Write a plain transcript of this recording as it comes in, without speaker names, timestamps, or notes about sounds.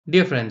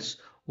Dear friends,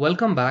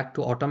 welcome back to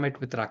Automate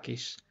with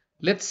Rakesh.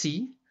 Let's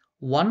see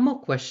one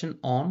more question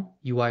on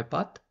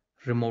UiPath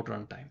Remote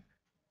Runtime.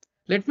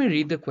 Let me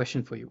read the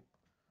question for you.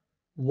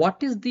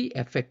 What is the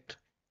effect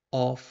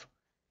of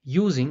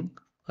using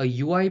a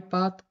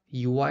UiPath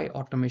UI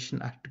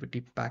Automation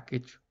Activity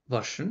Package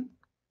version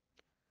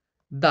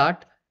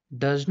that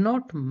does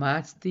not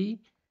match the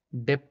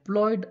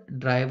deployed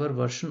driver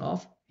version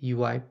of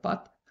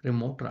UiPath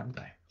Remote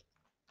Runtime?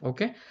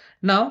 Okay.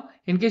 Now,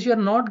 in case you are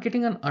not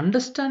getting an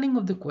understanding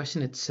of the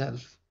question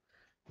itself,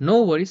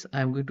 no worries, I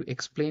am going to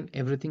explain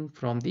everything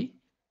from the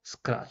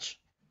scratch.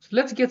 So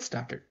let's get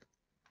started.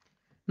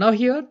 Now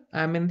here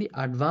I am in the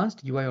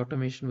advanced UI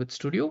automation with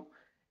Studio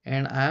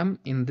and I am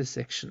in this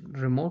section,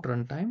 remote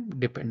runtime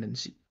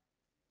dependency.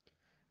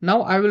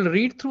 Now I will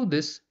read through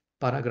this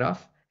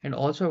paragraph and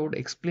also I would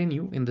explain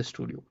you in the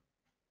Studio.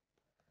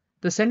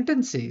 The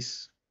sentence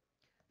says,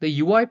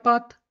 the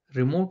UiPath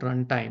remote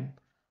runtime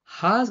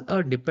has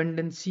a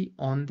dependency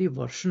on the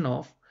version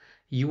of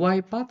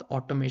UiPath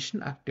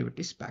automation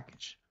activities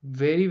package.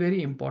 Very,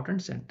 very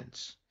important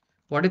sentence.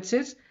 What it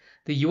says,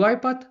 the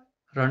UiPath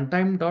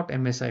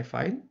runtime.msi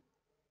file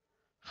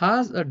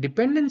has a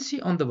dependency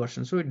on the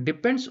version. So it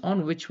depends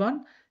on which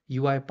one,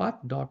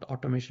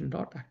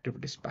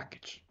 UiPath.automation.activities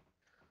package.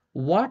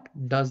 What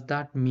does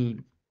that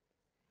mean?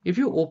 If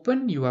you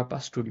open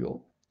UiPath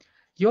Studio,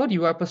 your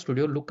UiPath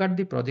Studio, look at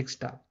the projects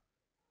tab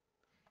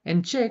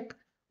and check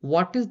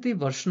what is the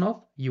version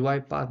of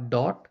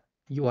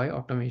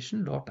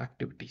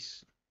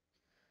UiPath.UiAutomation.activities.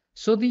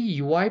 So the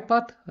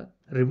UiPath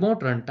remote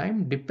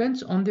runtime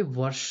depends on the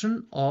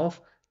version of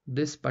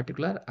this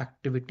particular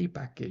activity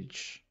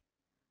package.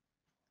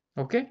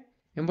 Okay,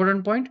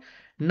 important point.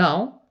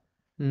 Now,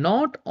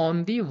 not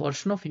on the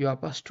version of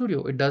UiPath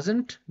Studio. It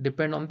doesn't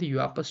depend on the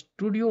UiPath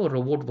Studio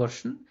robot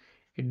version.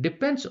 It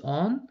depends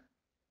on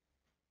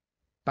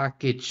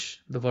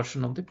package, the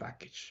version of the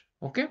package.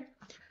 Okay.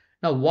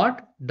 Now,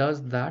 what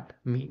does that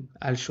mean?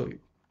 I'll show you.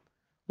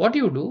 What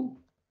you do,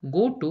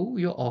 go to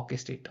your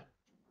orchestrator.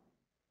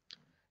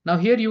 Now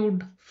here you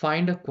would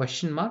find a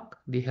question mark,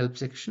 the help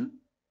section,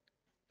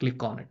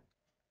 click on it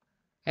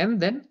and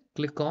then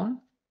click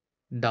on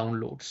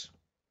downloads.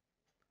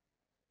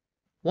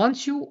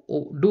 Once you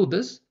do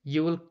this,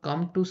 you will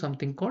come to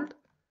something called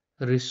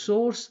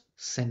resource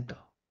center.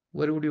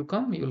 Where would you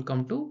come? You will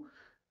come to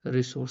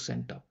resource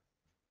center.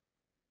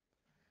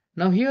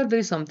 Now here there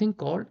is something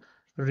called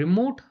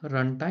remote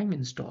runtime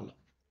installer.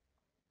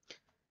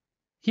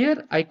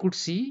 Here I could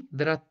see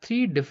there are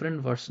three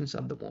different versions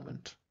at the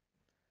moment.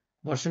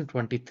 Version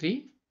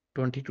 23,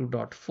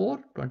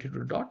 22.4,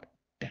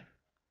 22.10.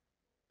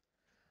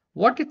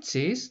 What it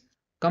says,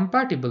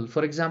 compatible.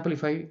 For example,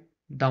 if I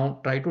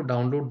try to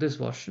download this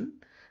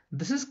version,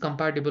 this is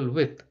compatible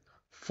with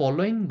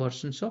following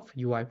versions of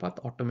UiPath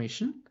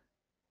automation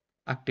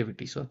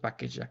activities or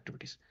package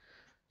activities.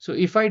 So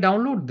if I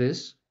download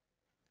this,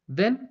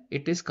 then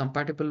it is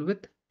compatible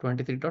with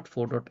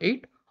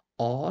 23.4.8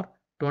 or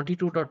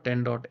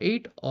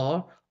 22.10.8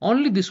 or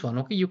only this one.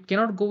 Okay, you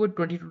cannot go with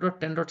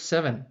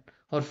 22.10.7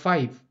 or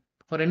 5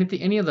 or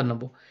any other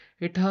number.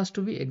 It has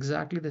to be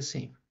exactly the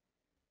same.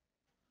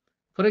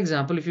 For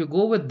example, if you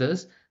go with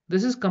this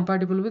is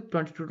compatible with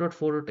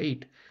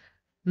 22.4.8.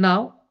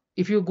 Now,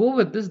 if you go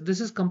with this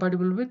is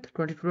compatible with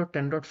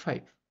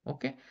 22.10.5.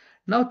 Okay.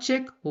 Now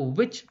check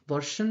which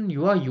version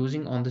you are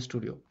using on the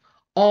Studio.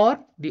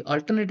 Or the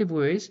alternative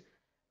way is,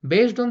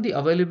 based on the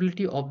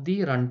availability of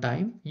the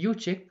runtime, you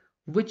check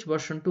which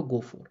version to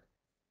go for.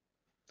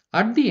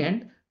 At the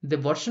end, the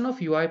version of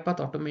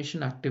UiPath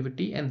automation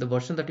activity and the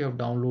version that you have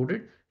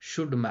downloaded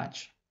should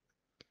match.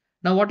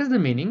 Now, what is the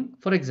meaning?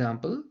 For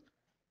example,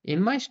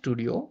 in my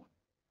Studio,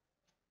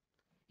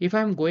 if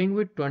I'm going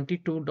with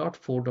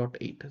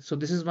 22.4.8, so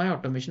this is my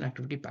automation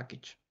activity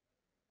package.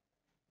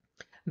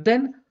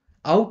 Then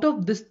out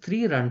of this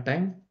three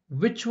runtime,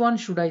 which one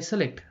should I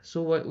select?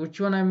 So which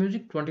one I'm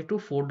using?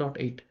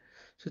 22.4.8.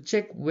 So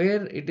check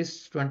where it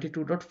is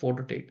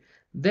 22.4.8.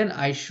 Then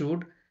I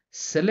should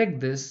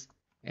select this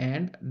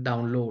and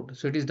download.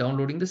 So it is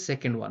downloading the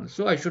second one.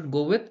 So I should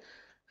go with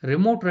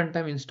remote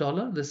runtime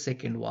installer, the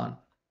second one.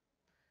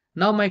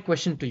 Now my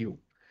question to you.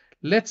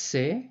 Let's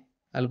say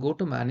I'll go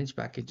to manage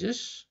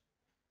packages,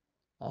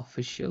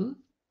 official,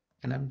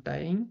 and I'm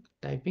typing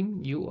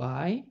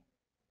UI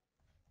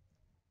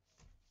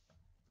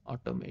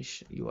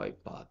automation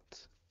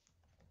UiPath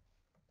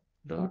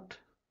dot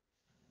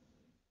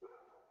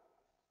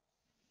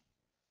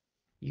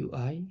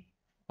UI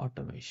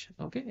automation.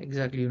 Okay,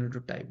 exactly, you need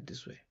to type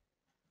this way.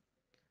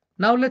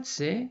 Now let's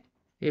say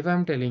if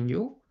I'm telling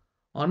you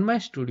on my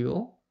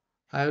Studio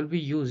I will be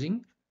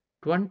using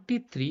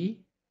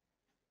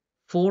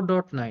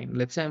 23.4.9.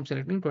 let's say I'm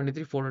selecting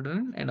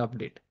 23.4.9 and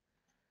update.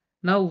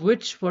 Now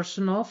which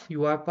version of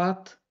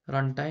UiPath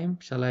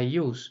runtime shall I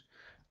use?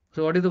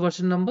 So what is the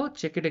version number?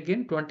 Check it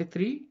again,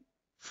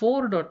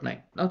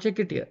 23.4.9. Now check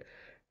it here,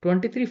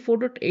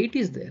 23.4.8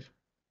 is there.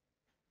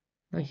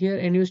 Now here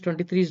NUS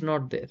 23 is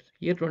not there.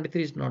 Here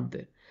 23 is not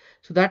there.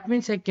 So that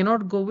means I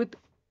cannot go with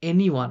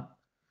anyone.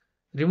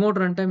 remote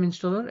runtime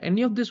installer,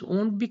 any of this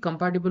won't be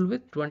compatible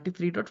with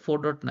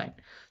 23.4.9.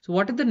 So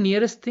what is the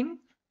nearest thing?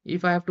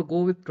 If I have to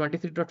go with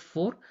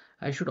 23.4,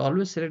 I should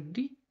always select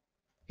the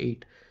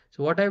 8.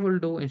 So what I will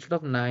do, instead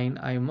of 9,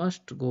 I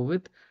must go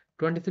with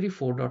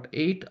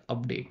 23.4.8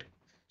 update.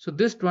 So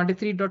this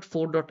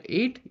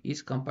 23.4.8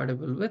 is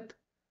compatible with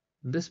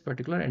this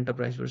particular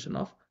enterprise version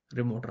of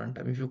remote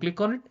runtime. If you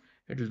click on it,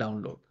 it will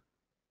download.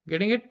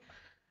 Getting it?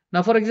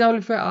 Now, for example,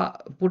 if I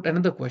put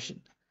another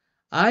question,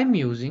 I'm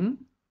using,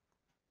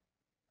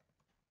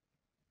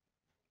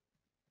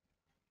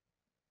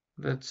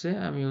 let's say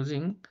I'm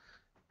using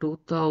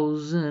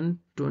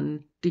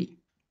 2020,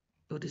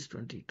 what is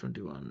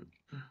 2021?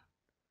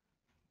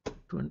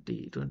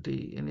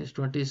 2020,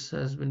 NS20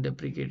 has been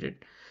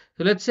deprecated.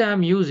 So let's say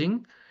I'm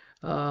using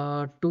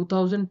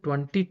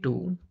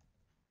 2022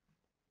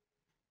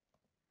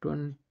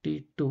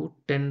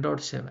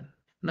 10.7.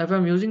 Now if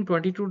I'm using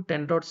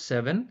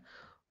 22.10.7,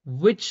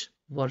 which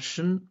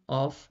version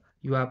of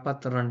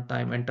UiPath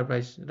Runtime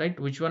Enterprise, right?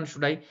 Which one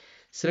should I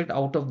select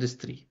out of these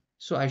three?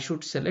 So I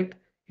should select,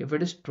 if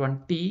it is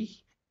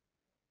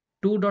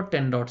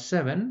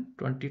 22.10.7,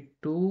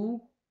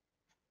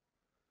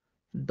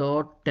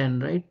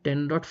 22.10, right?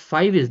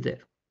 10.5 is there,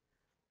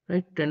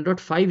 right?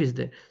 10.5 is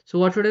there. So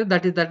what should I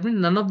do? That means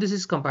none of this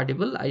is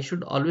compatible. I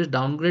should always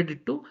downgrade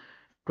it to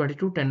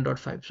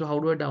 22.10.5. So how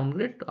do I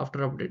downgrade after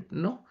update?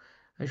 No,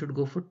 I should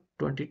go for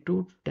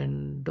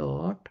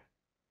 22.10.5.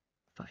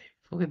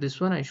 Okay, this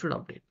one I should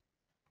update.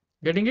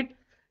 Getting it?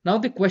 Now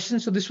the question,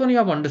 so this one you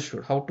have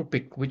understood how to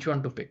pick, which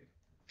one to pick.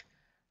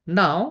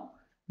 Now,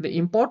 the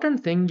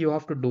important thing you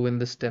have to do in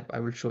this step,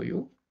 I will show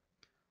you.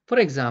 For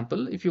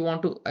example, if you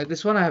want to,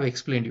 this one I have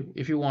explained you.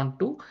 If you want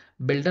to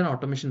build an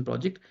automation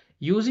project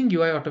using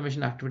UI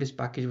Automation Activities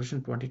Package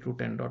version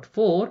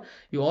 22.10.4,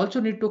 you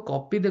also need to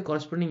copy the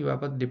corresponding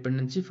UiPath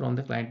dependency from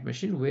the client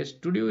machine where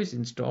Studio is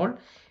installed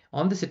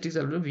on the settings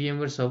available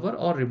VMware server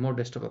or remote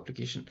desktop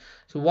application.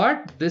 So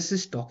what this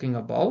is talking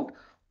about,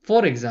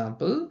 for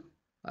example,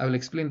 I will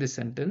explain this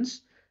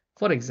sentence.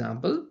 For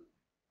example,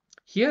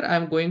 here I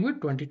am going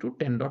with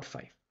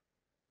 22.10.5.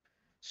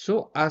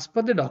 So as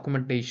per the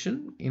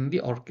documentation in the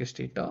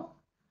orchestrator,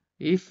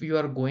 if you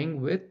are going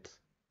with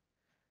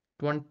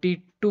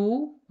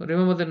 22,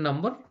 remember the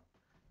number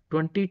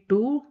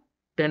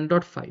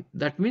 22.10.5,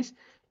 that means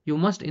you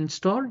must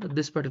install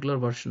this particular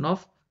version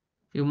of,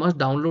 you must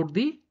download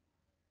the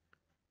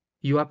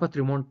UiPath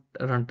Remote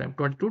Runtime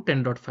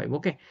 22.10.5.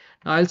 Okay,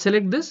 now I'll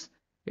select this.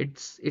 It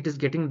is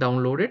getting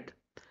downloaded.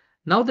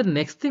 Now the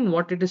next thing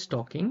what it is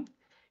talking,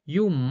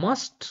 you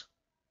must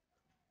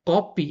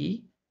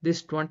copy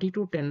this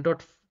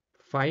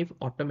 22.10.5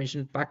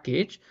 automation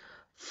package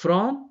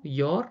from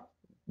your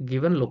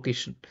given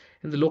location,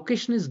 and the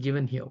location is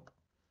given here.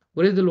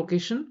 What is the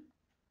location?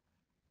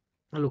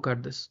 Look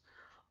at this.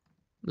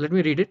 Let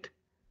me read it.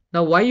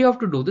 Now why you have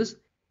to do this?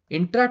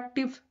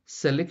 Interactive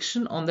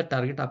selection on the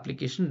target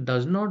application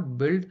does not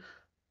build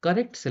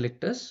correct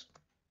selectors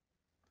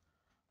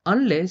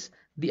unless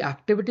the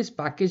activities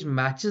package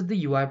matches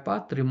the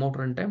UiPath remote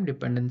runtime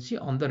dependency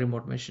on the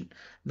remote machine.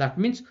 That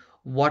means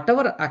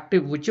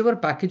whichever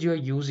package you are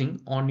using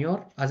on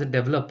your, as a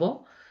developer,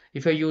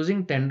 if you're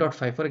using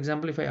 10.5, for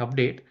example, if I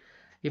update,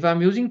 if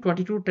I'm using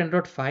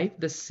 22.10.5,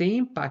 the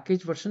same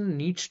package version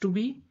needs to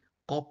be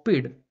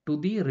copied to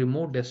the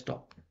remote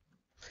desktop.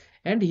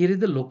 And here is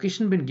the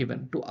location been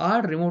given. To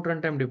add remote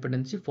runtime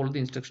dependency, follow the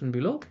instruction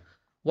below.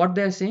 What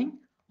they are saying,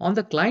 on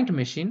the client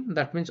machine,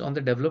 that means on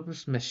the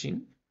developer's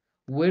machine,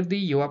 where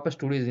the UiPath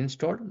Studio is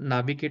installed,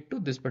 navigate to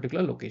this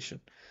particular location.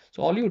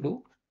 So all you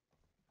do,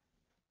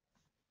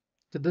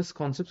 so this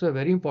concepts are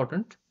very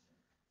important.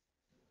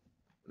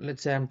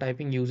 Let's say I'm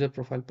typing user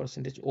profile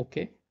percentage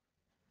OK.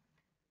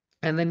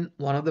 And then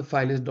one of the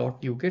file is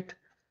 .uget,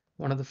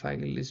 one of the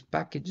file is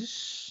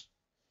packages,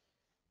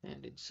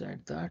 and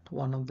inside that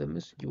one of them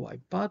is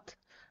UiPath.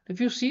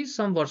 If you see,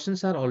 some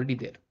versions are already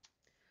there.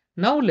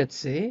 Now let's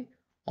say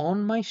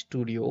on my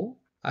studio,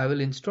 I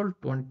will install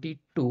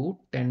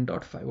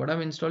 22.10.5. What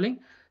I'm installing?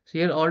 So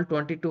here all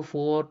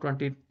 22.4,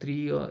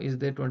 23 is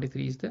there,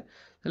 23 is there.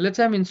 So let's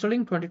say I'm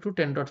installing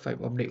 22.10.5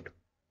 update.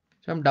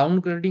 So I'm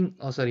downgrading,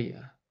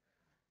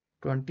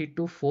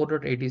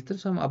 22.4.8 is there.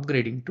 So I'm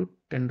upgrading to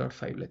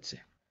 10.5, let's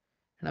say.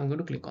 And I'm going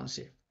to click on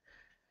save.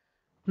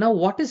 Now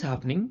what is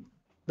happening?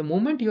 The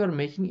moment you are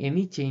making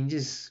any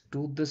changes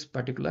to this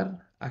particular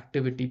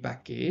activity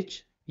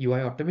package,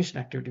 UI automation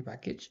activity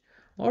package,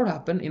 what would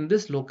happen in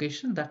this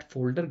location, that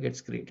folder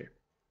gets created.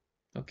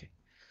 Okay,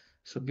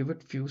 so give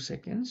it few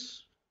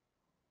seconds.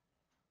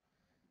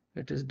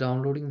 It is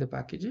downloading the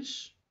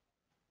packages.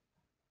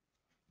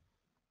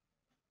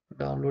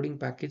 Downloading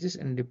packages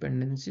and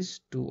dependencies.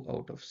 2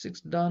 out of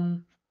 6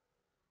 done.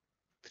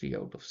 3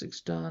 out of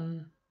 6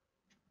 done.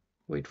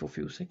 Wait for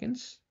few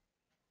seconds.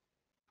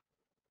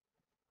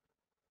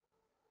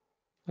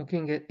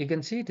 Okay, you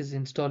can see it is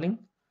installing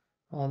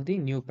all the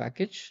new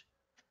package.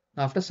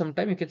 After some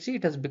time, you can see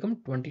it has become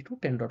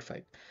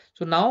 22.10.5.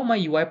 So now my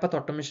UiPath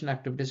automation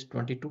activity is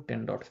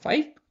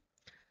 22.10.5.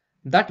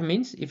 That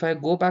means if I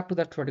go back to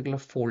that particular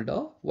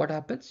folder, what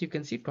happens? You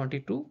can see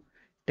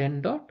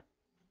 22.10 dot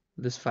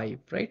this 5,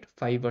 right?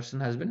 5 version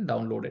has been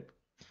downloaded.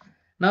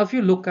 Now, if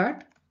you look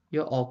at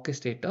your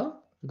orchestrator,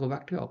 go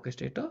back to your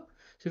orchestrator.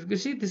 So if you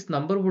see, this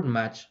number would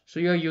match. So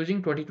you are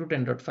using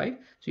 22.10.5.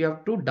 So you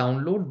have to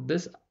download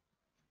this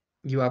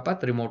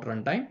UiPath Remote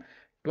Runtime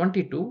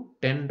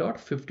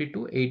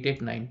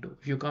 22.10.52.8892.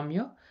 If you come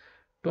here,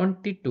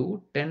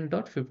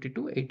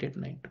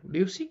 22.10.52.8892. Do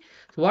you see?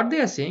 So what they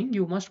are saying,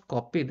 you must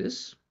copy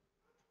this.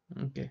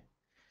 Okay.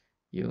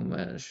 You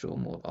must show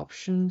more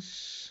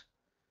options.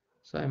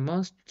 So I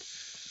must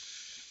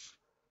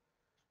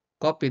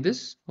copy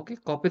this. Okay.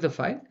 Copy the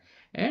file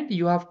and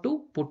you have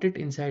to put it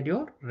inside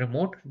your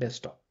remote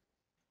desktop.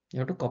 You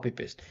have to copy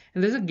paste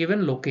and there's a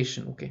given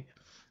location. Okay.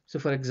 So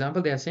for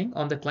example, they are saying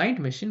on the client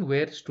machine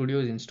where Studio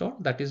is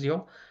installed, that is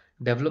your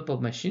developer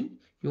machine,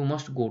 you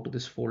must go to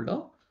this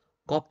folder,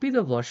 copy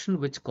the version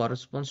which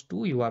corresponds to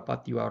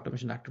UiPath UI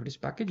automation activities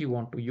package you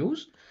want to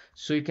use.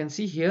 So you can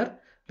see here,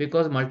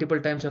 because multiple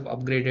times I've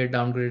upgraded,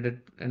 downgraded,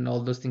 and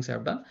all those things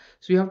I've done.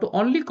 So you have to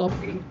only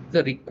copy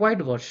the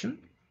required version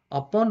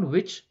upon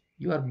which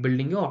you are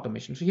building your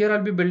automation. So here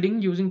I'll be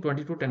building using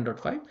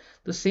 22.10.5.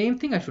 The same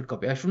thing I should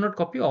copy. I should not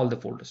copy all the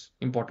folders.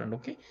 Important,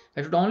 okay?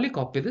 I should only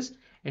copy this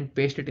and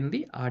paste it in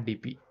the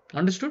RDP.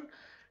 Understood?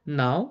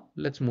 Now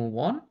let's move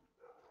on.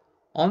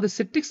 On the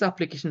Citrix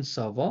application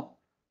server,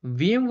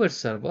 VMware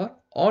server,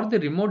 or the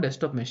remote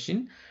desktop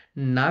machine,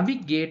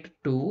 navigate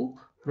to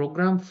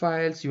program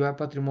files,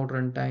 UiPath remote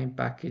runtime,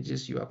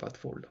 packages, UiPath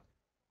folder,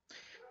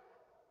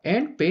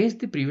 and paste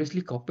the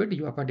previously copied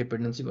UiPath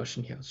dependency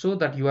version here. So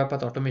that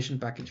UiPath automation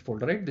package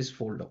folder, right? This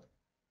folder.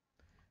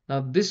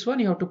 Now this one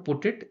you have to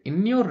put it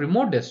in your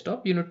remote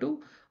desktop. You need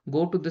to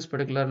go to this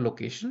particular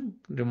location,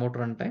 remote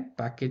runtime,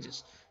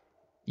 packages,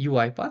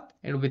 UiPath,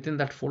 and within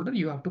that folder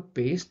you have to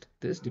paste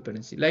this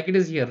dependency like it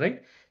is here,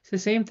 right? It's the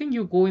same thing.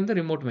 You go in the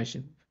remote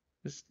machine.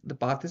 The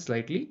path is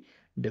slightly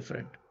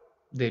different.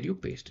 There you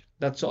paste it.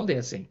 That's all they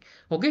are saying.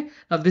 Okay.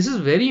 Now this is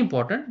very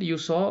important. You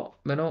saw,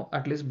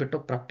 at least bit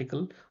of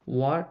practical.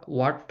 What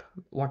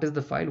is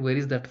the file? Where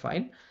is that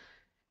file?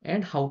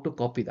 And how to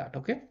copy that.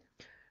 Okay.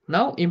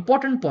 Now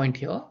important point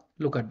here.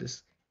 Look at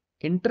this.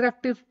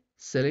 Interactive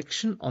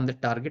selection on the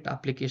target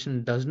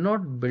application does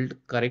not build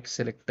correct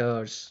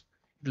selectors.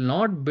 It will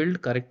not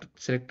build correct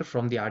selector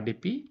from the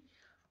RDP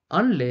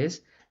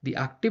unless the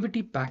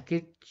activity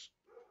package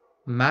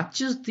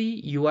matches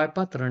the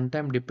UiPath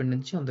runtime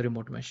dependency on the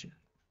remote machine.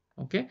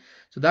 Okay,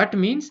 so that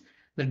means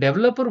the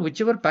developer,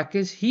 whichever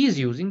package he is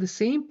using, the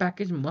same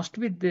package must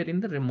be there in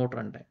the remote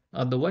runtime.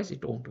 Otherwise,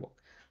 it won't work.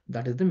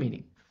 That is the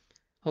meaning.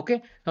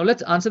 Okay, now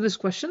let's answer this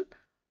question.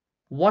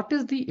 What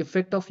is the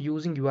effect of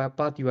using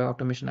UiPath UI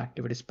automation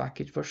activities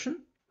package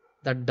version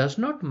that does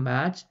not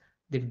match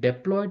the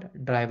deployed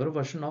driver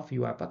version of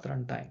UiPath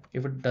runtime?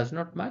 If it does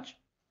not match,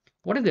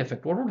 what is the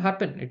effect? What would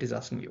happen? It is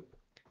asking you.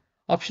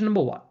 Option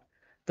number one,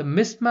 the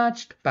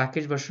mismatched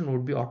package version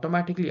would be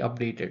automatically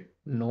updated.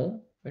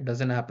 No, it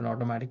doesn't happen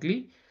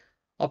automatically.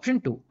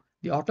 Option two,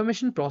 the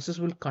automation process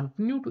will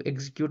continue to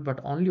execute, but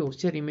only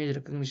OCR image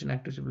recognition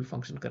activities will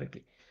function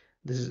correctly.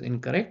 This is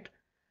incorrect.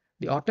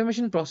 The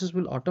automation process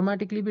will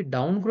automatically be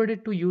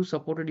downgraded to use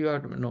supported UI.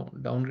 No,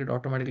 downgrade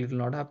automatically will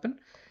not happen.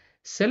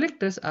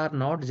 Selectors are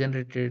not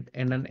generated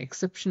and an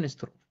exception is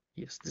thrown.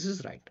 Yes, this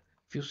is right.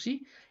 If you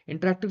see,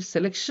 interactive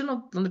selection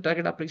on the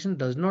target application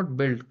does not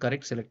build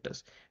correct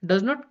selectors. It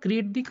does not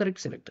create the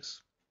correct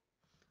selectors.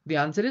 The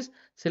answer is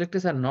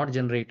selectors are not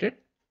generated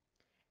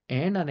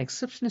and an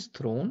exception is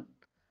thrown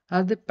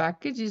as the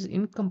package is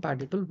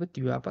incompatible with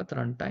UiPath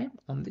runtime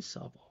on the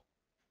server.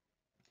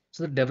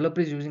 So the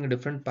developer is using a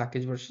different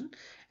package version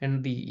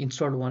and the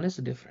installed one is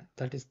different.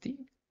 That is the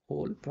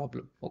whole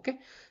problem. Okay.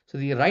 So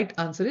the right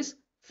answer is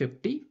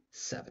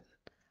 57.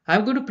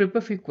 I'm going to prepare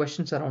a few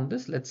questions around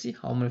this. Let's see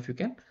how many of you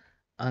can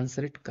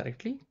answer it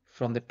correctly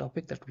from the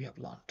topic that we have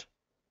learned.